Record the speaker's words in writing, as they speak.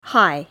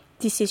Hi,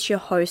 this is your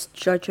host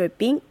Jojo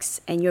Binks,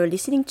 and you're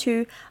listening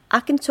to I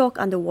Can Talk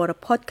Underwater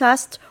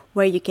podcast,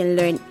 where you can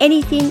learn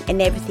anything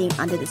and everything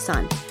under the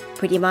sun.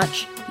 Pretty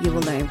much, you will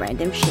learn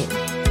random shit.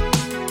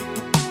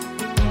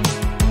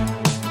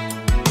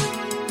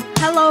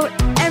 Hello,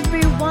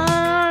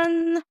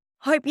 everyone.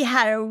 Hope you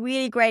had a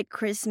really great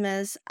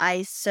Christmas.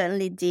 I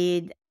certainly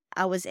did.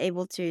 I was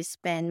able to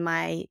spend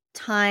my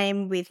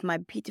time with my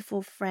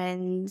beautiful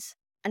friends.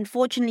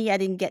 Unfortunately, I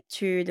didn't get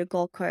to the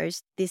Gold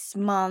Coast this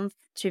month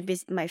to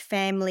visit my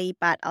family,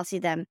 but I'll see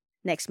them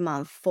next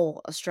month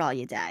for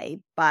Australia Day.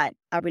 But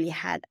I really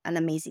had an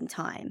amazing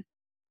time.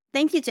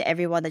 Thank you to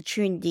everyone that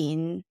tuned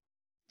in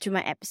to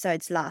my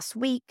episodes last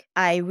week.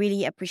 I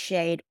really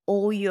appreciate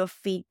all your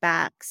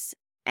feedbacks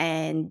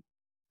and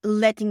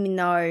letting me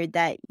know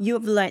that you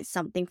have learned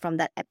something from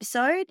that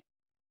episode.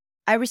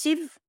 I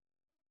received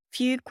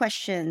few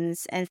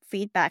questions and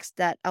feedbacks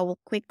that I will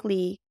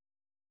quickly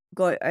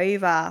go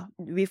over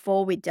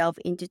before we delve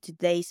into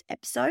today's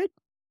episode.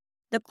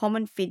 The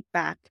common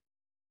feedback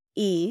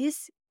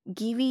is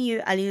giving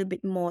you a little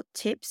bit more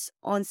tips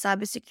on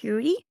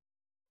cybersecurity.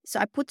 So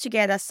I put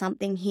together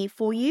something here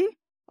for you.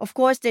 Of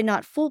course, they're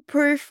not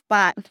foolproof,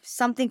 but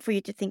something for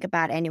you to think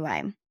about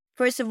anyway.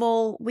 First of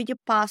all, with your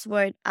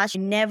password, I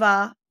should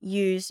never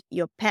use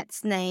your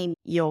pet's name,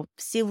 your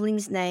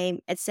sibling's name,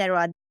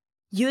 etc.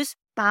 Use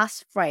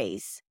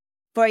passphrase.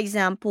 For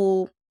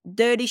example,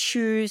 dirty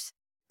shoes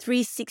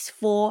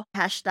 364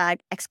 hashtag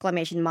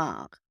exclamation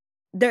mark.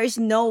 There is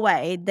no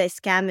way the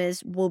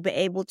scammers will be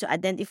able to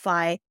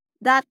identify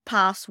that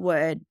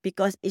password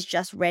because it's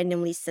just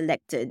randomly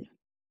selected.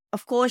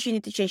 Of course, you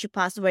need to change your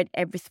password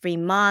every 3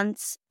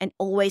 months and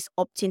always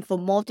opt in for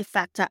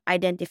multi-factor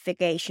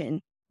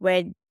identification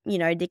where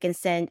they can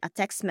send a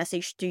text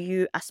message to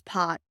you as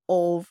part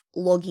of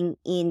logging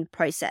in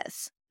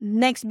process.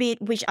 Next bit,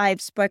 which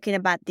I've spoken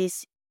about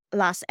this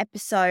last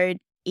episode,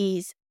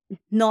 is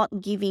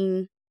not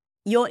giving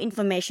your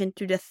information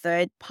to the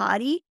third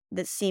party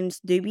that seems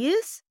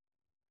dubious.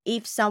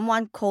 If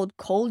someone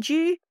called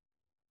you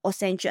or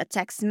sent you a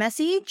text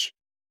message,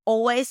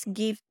 always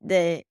give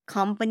the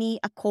company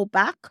a call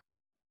back.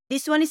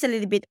 This one is a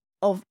little bit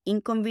of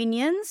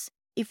inconvenience.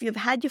 If you've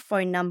had your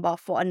phone number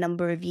for a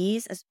number of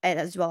years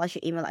as well as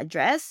your email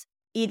address,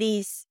 it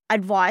is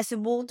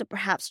advisable to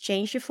perhaps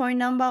change your phone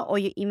number or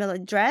your email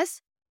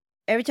address.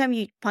 Every time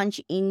you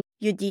punch in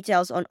your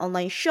details on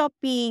online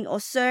shopping or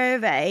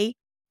survey,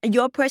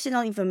 your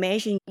personal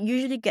information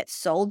usually gets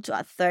sold to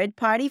a third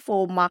party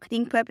for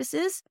marketing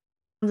purposes.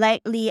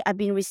 Lately, I've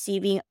been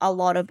receiving a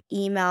lot of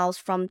emails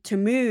from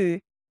Temu,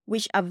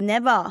 which I've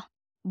never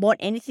bought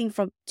anything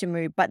from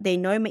Temu, but they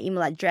know my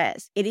email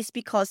address. It is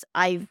because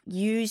I've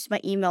used my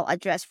email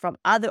address from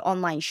other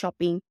online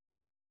shopping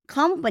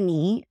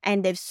company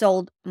and they've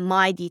sold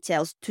my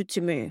details to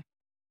Temu.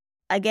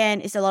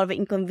 Again, it's a lot of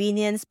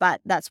inconvenience,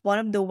 but that's one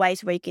of the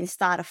ways where you can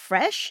start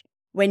afresh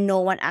when no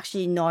one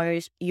actually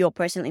knows your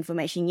personal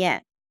information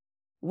yet.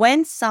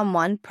 When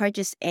someone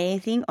purchases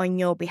anything on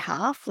your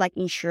behalf, like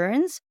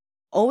insurance,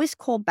 always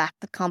call back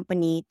the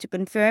company to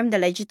confirm the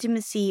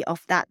legitimacy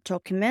of that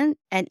document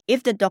and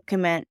if the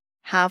document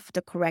have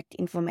the correct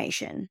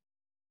information.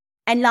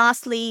 And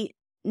lastly,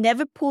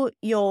 never put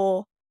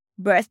your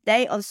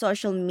birthday on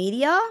social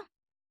media.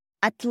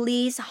 At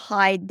least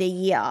hide the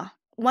year.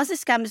 Once the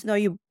scammers know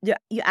your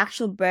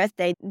actual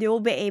birthday, they will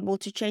be able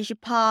to change your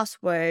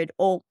password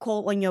or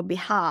call on your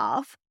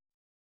behalf.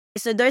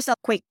 So there's a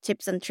quick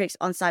tips and tricks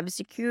on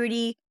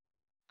cybersecurity.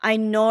 I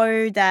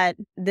know that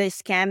the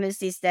scammers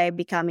these days are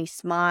becoming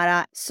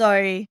smarter.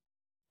 So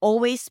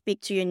always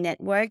speak to your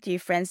network, to your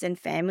friends and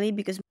family,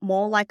 because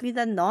more likely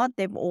than not,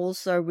 they've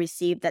also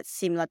received that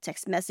similar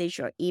text message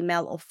or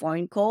email or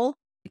phone call.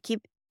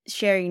 Keep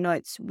sharing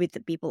notes with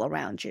the people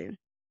around you.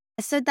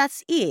 So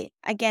that's it.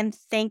 Again,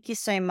 thank you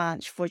so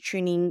much for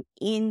tuning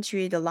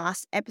into the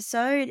last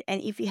episode.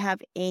 And if you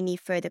have any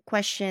further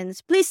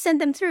questions, please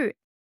send them through.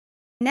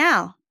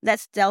 Now,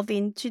 let's delve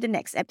into the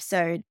next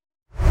episode.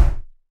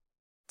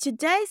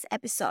 Today's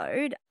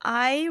episode,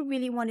 I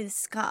really want to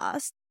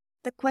discuss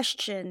the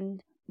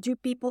question, do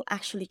people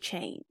actually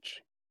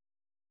change?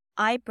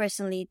 I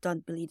personally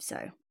don't believe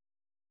so.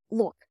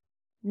 Look,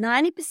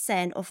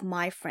 90% of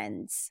my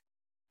friends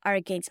are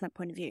against my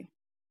point of view.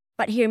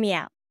 But hear me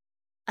out.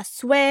 I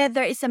swear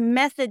there is a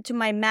method to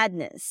my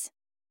madness.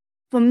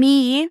 For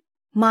me,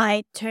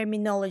 my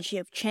terminology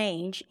of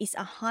change is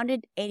a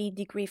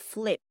 180-degree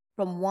flip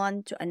from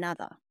one to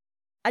another.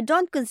 I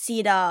don't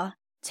consider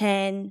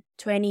 10,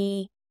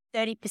 20,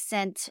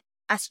 30%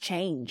 as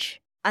change.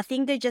 I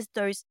think they're just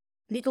those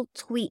little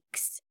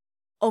tweaks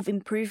of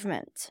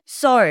improvement.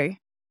 So,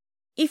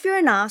 if you're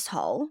an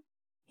asshole,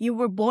 you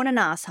were born an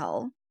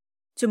asshole,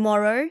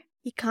 tomorrow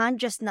you can't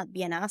just not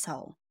be an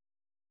asshole.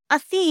 I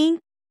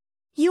think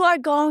you are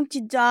going to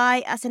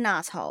die as an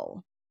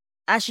asshole.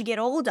 As you get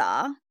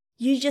older,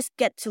 you just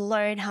get to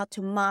learn how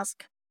to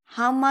mask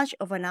how much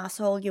of an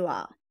asshole you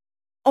are.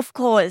 Of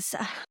course,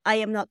 I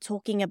am not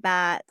talking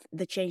about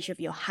the change of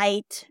your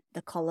height,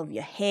 the color of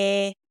your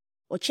hair,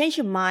 or change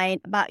your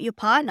mind about your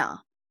partner.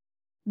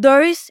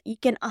 Those you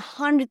can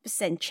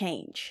 100%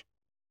 change.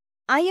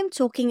 I am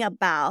talking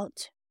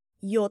about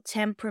your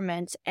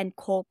temperament and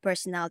core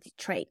personality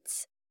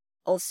traits.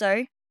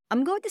 Also,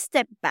 I'm going to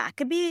step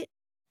back a bit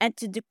and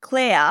to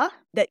declare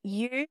that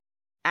you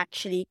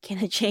actually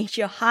can change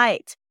your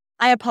height.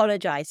 I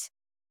apologize.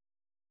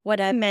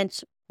 What I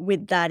meant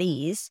with that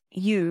is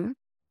you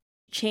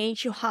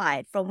change your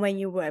height from when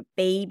you were a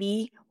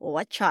baby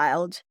or a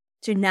child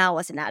to now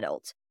as an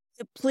adult.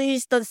 So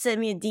please don't send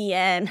me a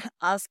DM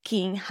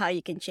asking how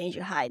you can change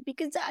your height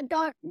because I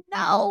don't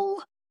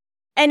know.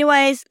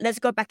 Anyways, let's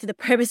go back to the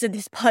purpose of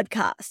this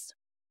podcast.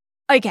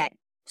 Okay,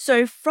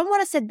 so from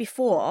what I said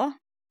before,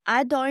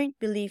 I don't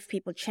believe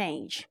people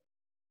change.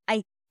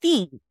 I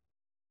think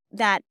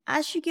that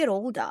as you get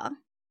older,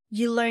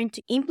 you learn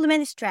to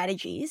implement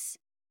strategies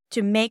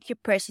to make your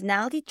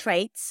personality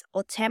traits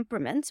or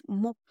temperament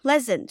more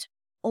pleasant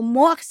or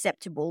more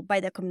acceptable by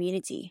the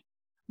community.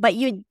 But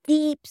your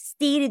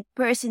deep-seated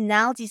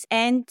personalities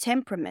and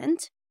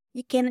temperament,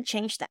 you cannot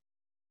change that.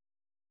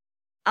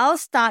 I'll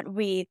start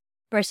with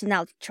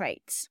personality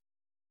traits.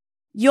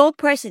 Your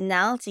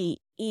personality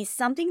is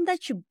something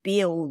that you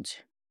build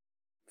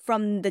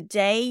from the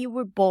day you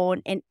were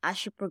born and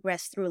as you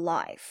progress through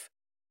life.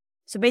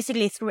 So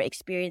basically through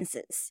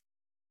experiences.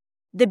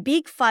 The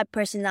big 5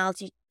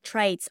 personality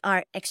traits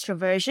are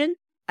extroversion,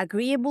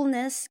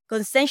 agreeableness,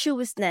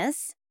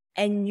 consensuousness,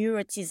 and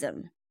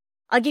neuroticism.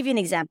 I'll give you an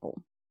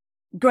example.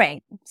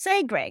 Greg.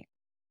 Say Greg.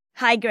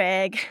 Hi,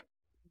 Greg.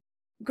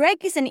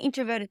 Greg is an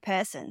introverted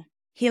person.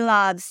 He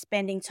loves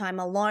spending time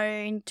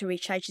alone to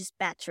recharge his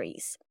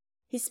batteries.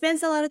 He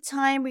spends a lot of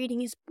time reading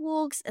his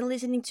books and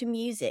listening to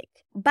music.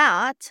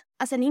 But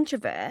as an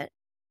introvert,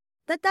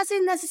 that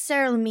doesn't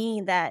necessarily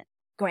mean that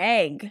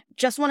Greg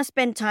just want to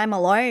spend time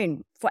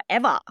alone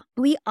forever.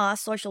 We are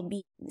social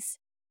beings.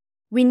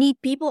 We need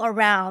people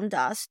around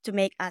us to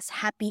make us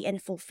happy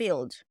and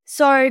fulfilled.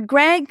 So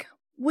Greg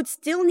would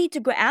still need to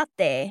go out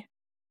there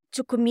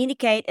to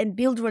communicate and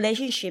build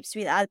relationships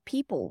with other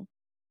people.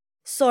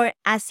 So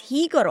as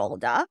he got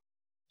older,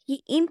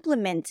 he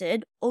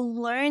implemented or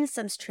learned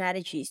some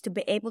strategies to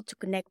be able to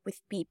connect with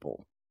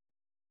people.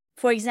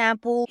 For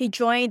example, he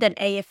joined an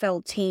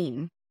AFL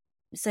team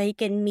so he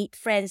can meet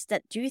friends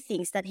that do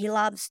things that he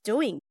loves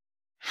doing.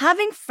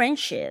 Having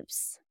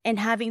friendships and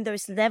having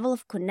those level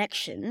of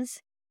connections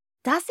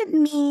doesn't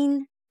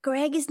mean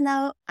Greg is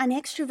now an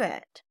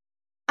extrovert.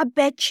 I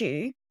bet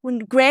you when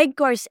Greg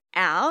goes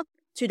out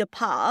to the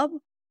pub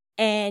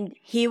and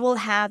he will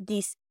have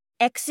this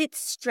exit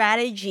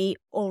strategy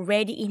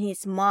already in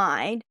his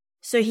mind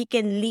so he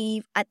can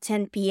leave at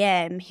 10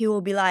 p.m. He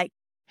will be like,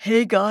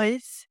 hey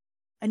guys,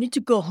 I need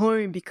to go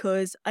home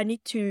because I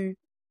need to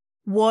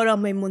water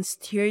my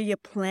monstera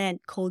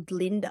plant called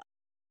Linda.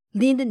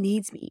 Linda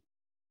needs me.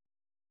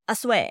 I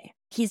swear,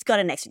 he's got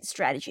an exit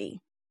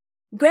strategy.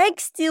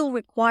 Greg's still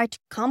required to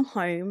come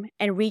home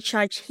and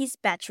recharge his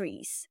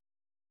batteries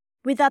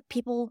without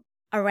people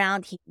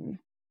around him.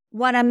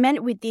 What I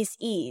meant with this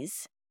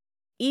is,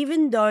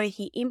 even though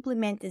he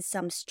implemented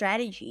some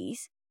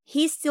strategies,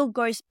 he still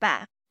goes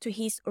back to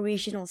his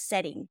original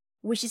setting,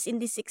 which is in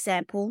this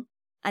example,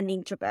 an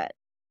introvert.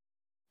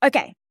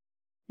 Okay,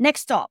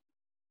 next stop.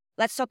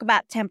 Let's talk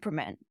about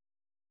temperament.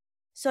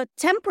 So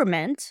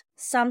temperament,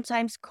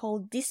 sometimes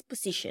called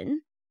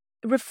disposition,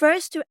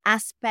 refers to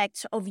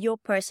aspects of your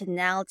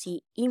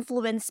personality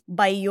influenced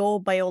by your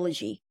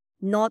biology,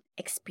 not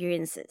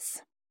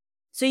experiences.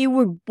 So you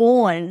were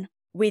born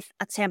with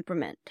a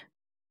temperament.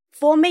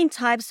 4 main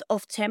types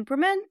of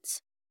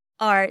temperament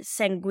are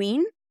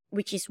sanguine,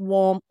 which is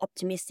warm,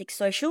 optimistic,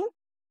 social;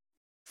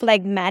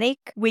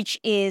 phlegmatic, which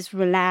is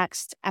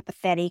relaxed,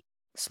 apathetic,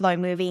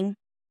 slow-moving.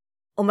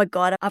 Oh my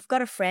God, I've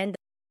got a friend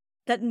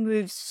that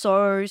moves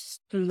so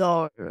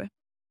slow.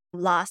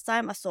 Last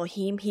time I saw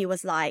him, he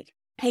was like,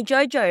 hey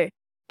Jojo,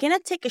 can I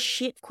take a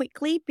shit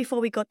quickly before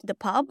we go to the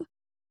pub?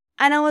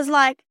 And I was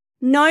like,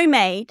 no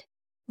mate,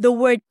 the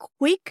word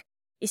quick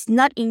is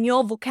not in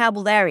your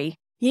vocabulary.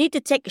 You need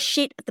to take a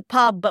shit at the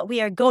pub, but we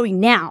are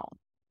going now.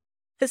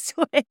 I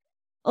swear.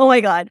 Oh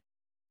my God.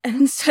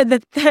 And so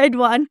the third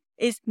one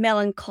is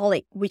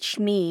melancholic, which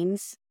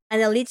means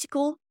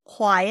analytical,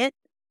 quiet,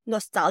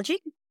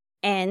 nostalgic.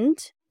 And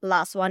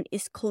last one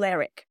is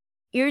choleric,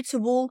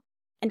 irritable,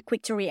 and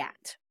quick to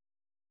react.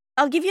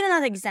 I'll give you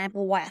another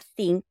example why I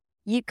think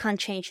you can't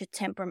change your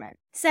temperament.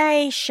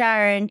 Say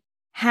Sharon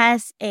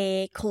has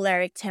a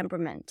choleric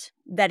temperament.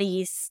 That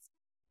is,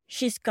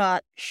 she's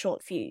got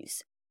short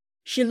fuse.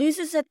 She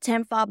loses her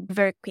temper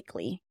very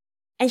quickly.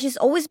 And she's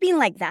always been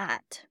like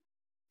that.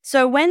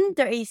 So when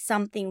there is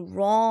something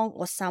wrong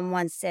or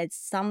someone said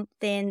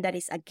something that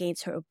is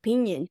against her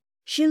opinion,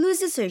 she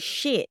loses her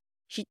shit.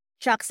 She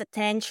chucks a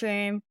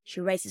tantrum,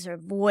 she raises her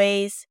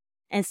voice,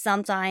 and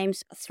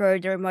sometimes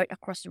throws the remote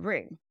across the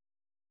room.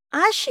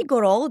 As she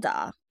got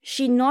older,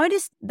 she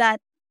noticed that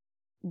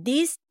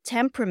this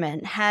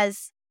temperament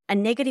has a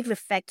negative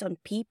effect on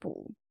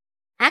people.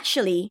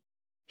 Actually,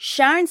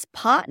 Sharon's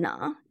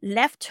partner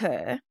left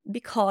her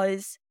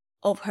because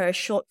of her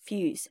short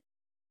fuse.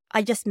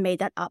 I just made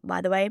that up,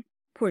 by the way.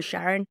 Poor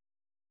Sharon.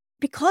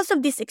 Because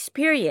of this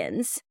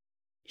experience,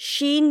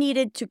 she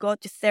needed to go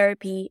to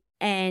therapy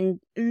and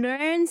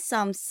learn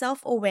some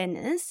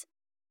self-awareness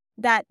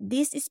that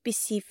this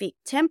specific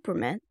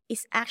temperament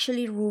is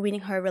actually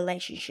ruining her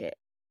relationship.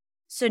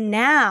 So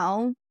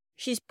now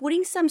she's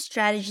putting some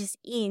strategies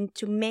in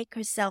to make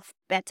herself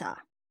better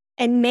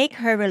and make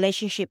her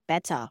relationship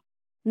better,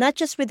 not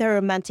just with her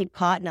romantic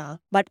partner,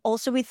 but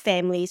also with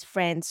families,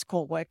 friends,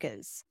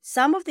 co-workers.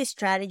 Some of the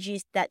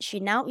strategies that she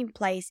now in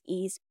place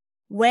is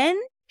when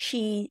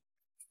she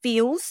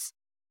feels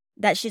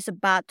that she's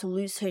about to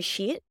lose her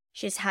shit,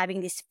 she's having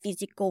this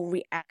physical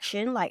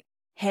reaction like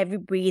heavy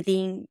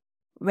breathing,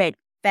 red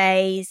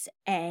face,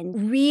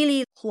 and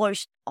really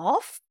closed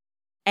off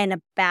and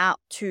about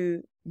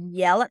to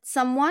yell at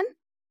someone,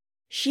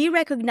 she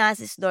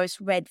recognizes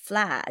those red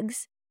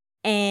flags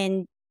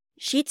and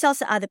she tells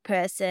the other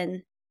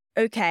person,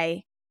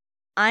 okay,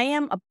 I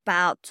am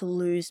about to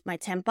lose my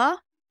temper.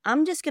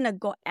 I'm just going to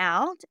go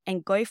out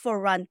and go for a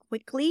run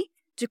quickly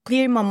to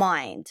clear my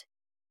mind.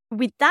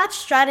 With that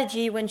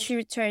strategy, when she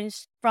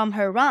returns from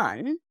her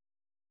run,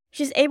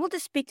 she's able to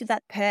speak to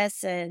that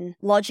person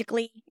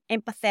logically,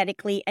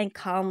 empathetically, and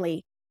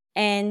calmly.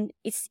 And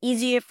it's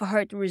easier for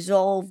her to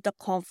resolve the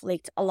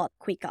conflict a lot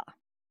quicker.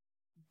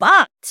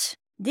 But,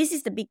 this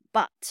is the big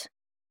but.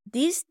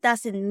 This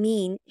doesn't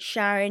mean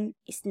Sharon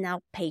is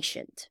now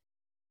patient.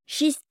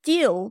 She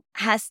still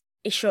has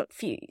a short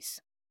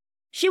fuse.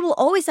 She will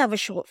always have a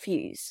short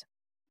fuse.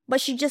 But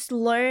she just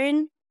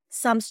learned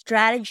some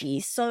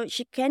strategies so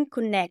she can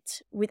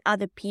connect with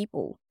other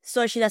people,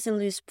 so she doesn't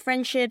lose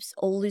friendships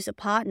or lose a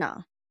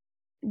partner.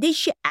 Did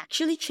she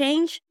actually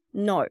change?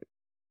 No.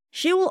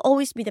 She will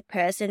always be the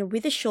person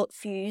with a short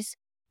fuse,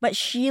 but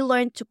she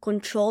learned to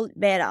control it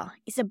better.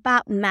 It's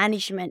about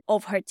management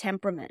of her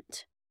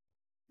temperament.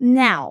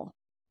 Now,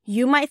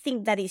 you might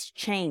think that is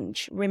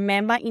change.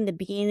 Remember in the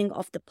beginning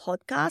of the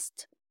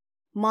podcast,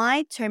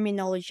 my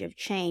terminology of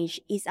change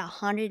is a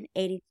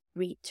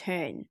 180-degree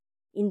turn.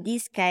 In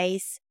this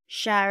case,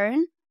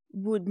 Sharon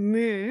would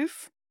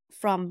move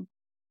from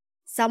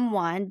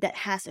someone that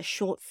has a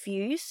short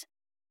fuse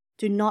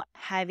to not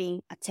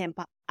having a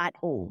temper at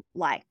all,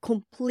 like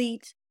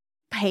complete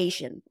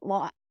patience,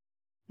 like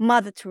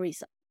Mother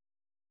Teresa.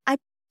 I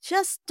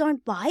just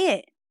don't buy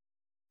it.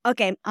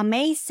 Okay, I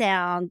may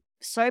sound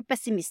so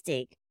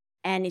pessimistic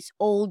and it's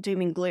all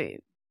doom and gloom,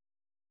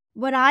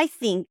 but I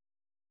think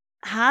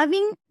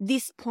having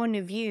this point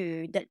of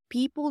view that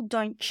people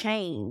don't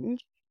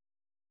change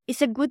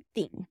is a good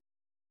thing.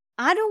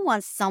 I don't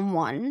want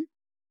someone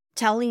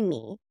telling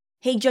me,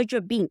 hey,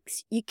 Jojo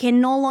Binks, you can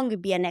no longer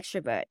be an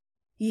extrovert.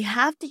 You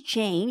have to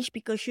change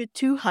because you're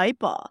too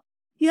hyper.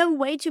 You have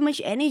way too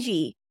much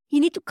energy.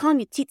 You need to calm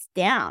your tits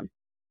down.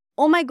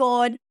 Oh my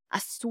God, I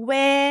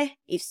swear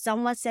if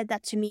someone said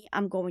that to me,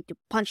 I'm going to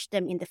punch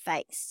them in the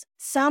face.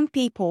 Some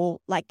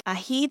people, I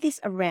hear this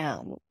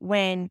around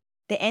when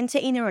they enter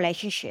in a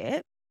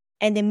relationship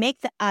and they make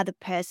the other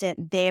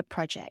person their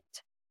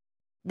project.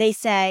 They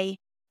say,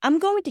 I'm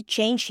going to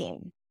change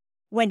him.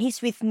 When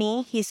he's with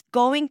me, he's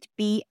going to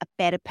be a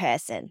better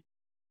person.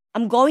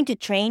 I'm going to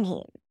train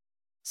him.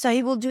 So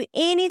he will do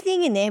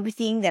anything and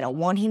everything that I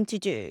want him to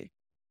do.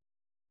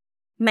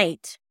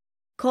 Mate,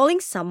 calling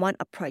someone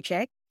a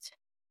project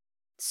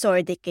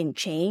so they can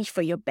change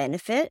for your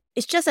benefit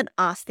is just an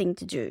ass thing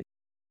to do.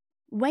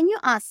 When you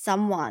ask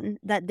someone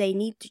that they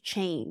need to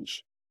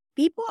change,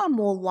 people are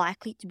more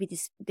likely to be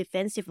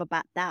defensive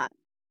about that.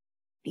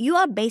 You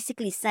are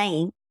basically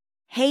saying,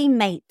 hey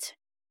mate,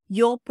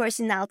 your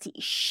personality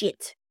is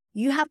shit.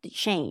 You have to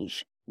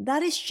change.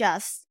 That is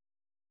just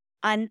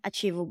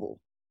unachievable.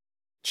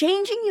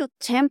 Changing your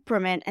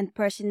temperament and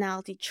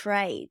personality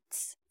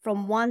traits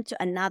from one to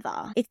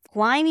another, it's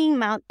climbing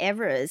Mount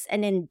Everest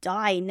and then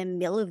die in the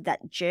middle of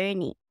that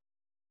journey.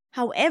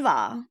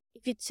 However,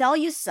 if you tell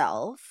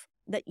yourself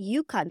that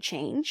you can't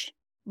change,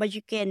 but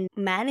you can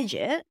manage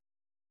it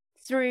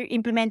through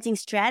implementing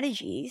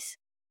strategies,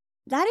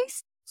 that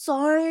is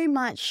so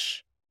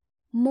much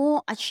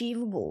more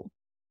achievable.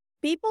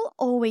 People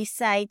always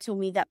say to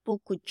me that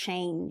people could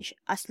change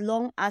as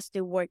long as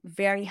they work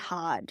very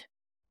hard.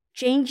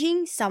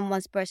 Changing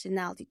someone's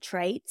personality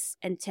traits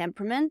and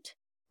temperament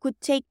could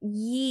take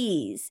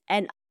years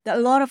and a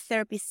lot of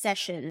therapy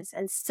sessions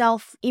and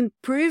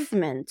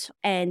self-improvement.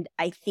 And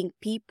I think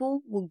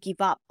people will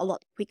give up a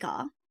lot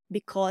quicker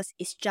because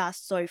it's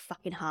just so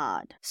fucking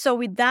hard. So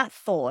with that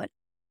thought,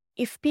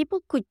 if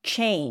people could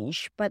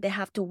change, but they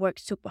have to work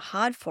super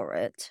hard for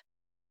it,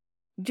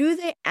 do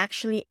they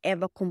actually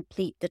ever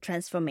complete the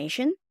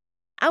transformation?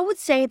 I would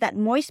say that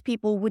most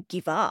people would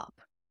give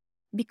up.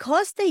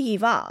 Because they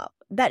give up,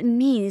 that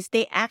means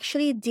they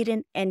actually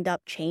didn't end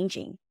up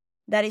changing.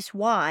 That is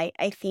why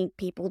I think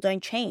people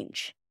don't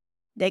change.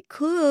 They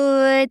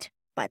could,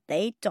 but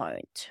they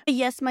don't.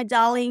 Yes, my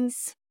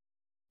darlings,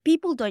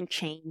 people don't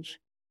change.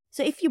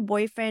 So if your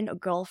boyfriend or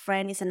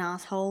girlfriend is an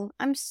asshole,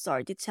 I'm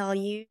sorry to tell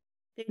you,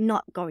 they're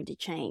not going to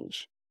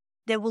change.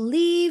 They will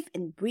live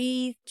and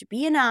breathe to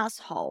be an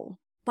asshole,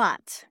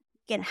 but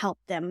you can help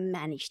them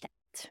manage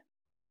that.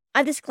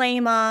 A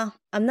disclaimer,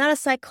 I'm not a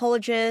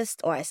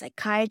psychologist or a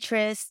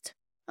psychiatrist.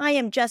 I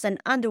am just an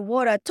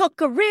underwater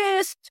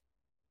talkerist.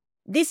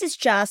 This is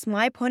just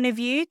my point of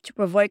view to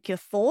provoke your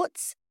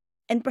thoughts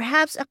and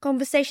perhaps a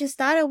conversation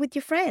starter with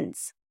your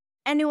friends.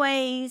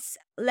 Anyways,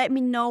 let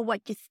me know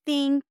what you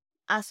think.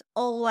 As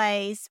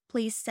always,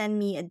 please send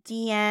me a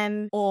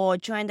DM or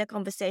join the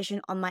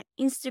conversation on my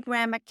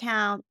Instagram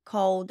account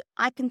called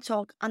I Can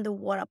Talk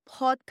Underwater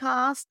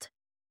Podcast,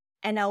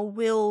 and I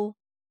will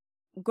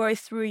go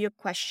through your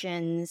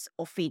questions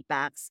or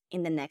feedbacks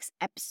in the next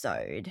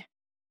episode.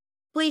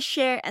 Please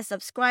share and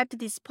subscribe to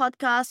this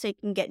podcast so you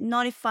can get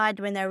notified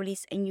when I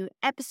release a new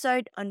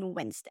episode on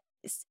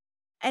Wednesdays.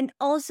 And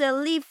also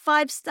leave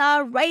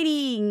 5-star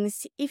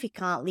ratings. If you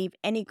can't leave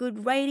any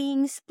good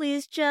ratings,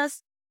 please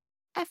just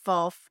F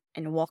off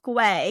and walk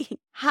away.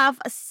 Have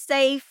a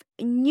safe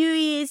New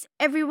Year's,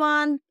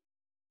 everyone.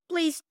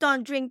 Please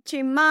don't drink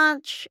too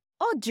much,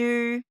 or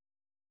do.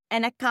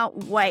 And I can't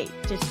wait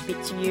to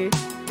speak to you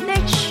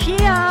next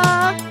year.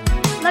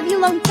 Love you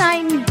long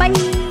time.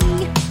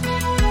 Bye.